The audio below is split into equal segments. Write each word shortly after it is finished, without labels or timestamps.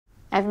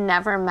I've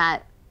never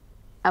met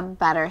a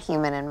better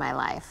human in my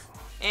life.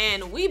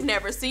 And we've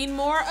never seen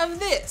more of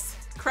this.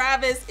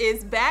 Kravis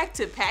is back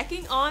to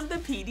packing on the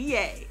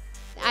PDA.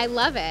 I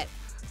love it.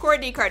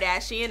 Kourtney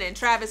Kardashian and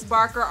Travis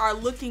Barker are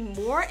looking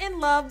more in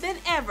love than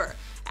ever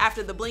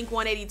after the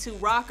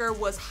Blink-182 rocker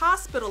was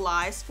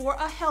hospitalized for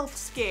a health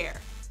scare.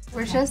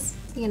 We're just,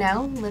 you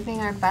know,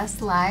 living our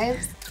best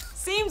lives.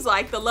 Seems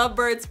like the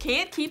lovebirds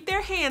can't keep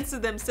their hands to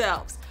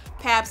themselves.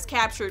 Paps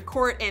captured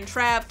Kourt and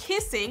Trav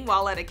kissing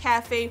while at a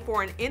cafe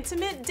for an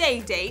intimate day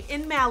date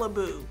in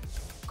Malibu.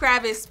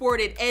 Kravis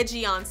sported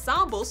edgy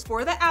ensembles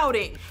for the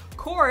outing.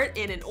 Kourt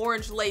in an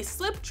orange lace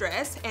slip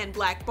dress and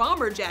black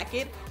bomber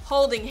jacket,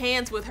 holding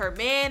hands with her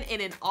man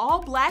in an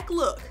all-black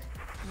look.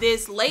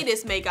 This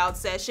latest makeout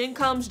session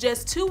comes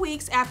just 2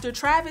 weeks after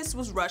Travis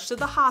was rushed to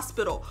the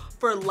hospital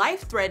for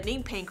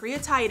life-threatening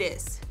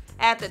pancreatitis.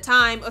 At the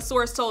time, a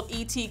source told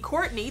ET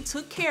Kourtney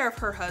took care of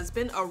her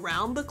husband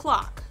around the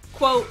clock.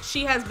 Quote,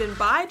 she has been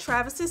by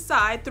Travis's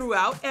side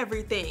throughout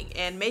everything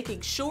and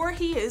making sure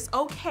he is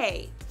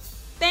okay.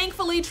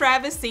 Thankfully,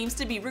 Travis seems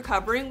to be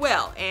recovering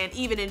well and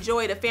even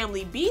enjoyed a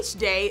family beach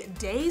day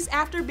days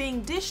after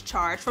being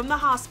discharged from the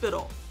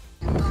hospital.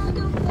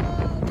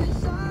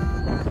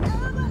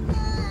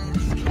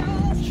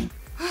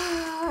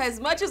 As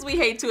much as we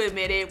hate to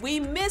admit it, we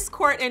miss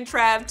Kourt and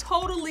Trav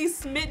totally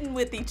smitten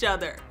with each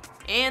other.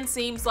 And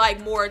seems like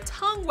more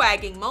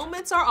tongue-wagging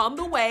moments are on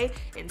the way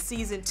in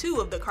season 2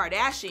 of the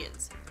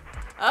Kardashians.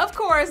 Of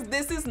course,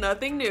 this is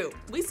nothing new.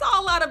 We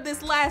saw a lot of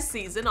this last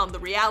season on the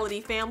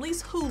Reality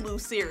Family's Hulu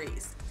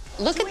series.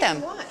 Look at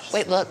them.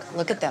 Wait,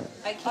 look at them.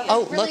 I can't.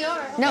 Oh, They really look.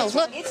 are. No,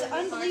 look. It's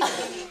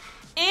unbelievable.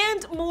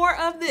 And more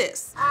of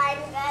this. I'm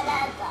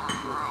gonna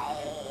die.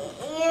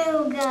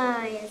 You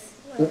guys.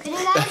 Can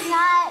you guys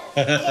not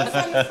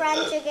kiss in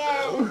French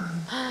again?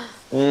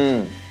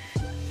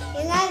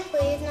 You guys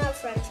please not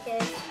French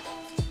kiss.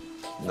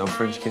 No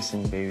French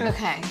kissing, baby.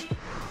 Okay.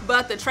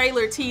 But the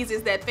trailer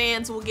teases that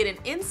fans will get an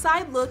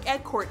inside look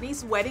at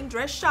Kourtney's wedding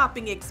dress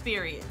shopping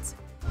experience.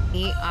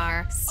 We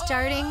are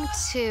starting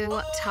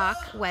to talk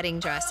wedding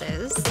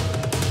dresses.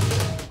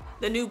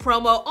 The new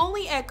promo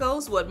only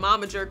echoes what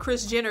momager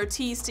Kris Jenner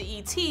teased to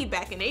ET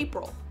back in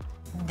April.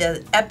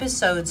 The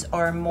episodes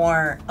are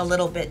more a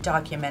little bit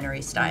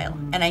documentary style,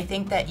 and I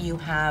think that you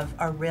have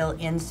a real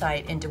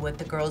insight into what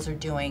the girls are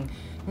doing,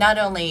 not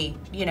only,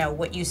 you know,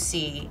 what you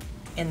see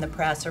in the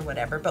press or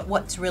whatever, but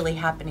what's really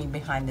happening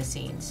behind the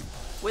scenes.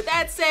 With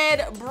that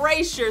said,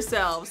 brace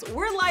yourselves.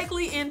 We're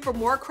likely in for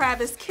more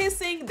Kravis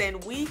kissing than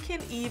we can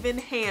even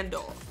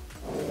handle.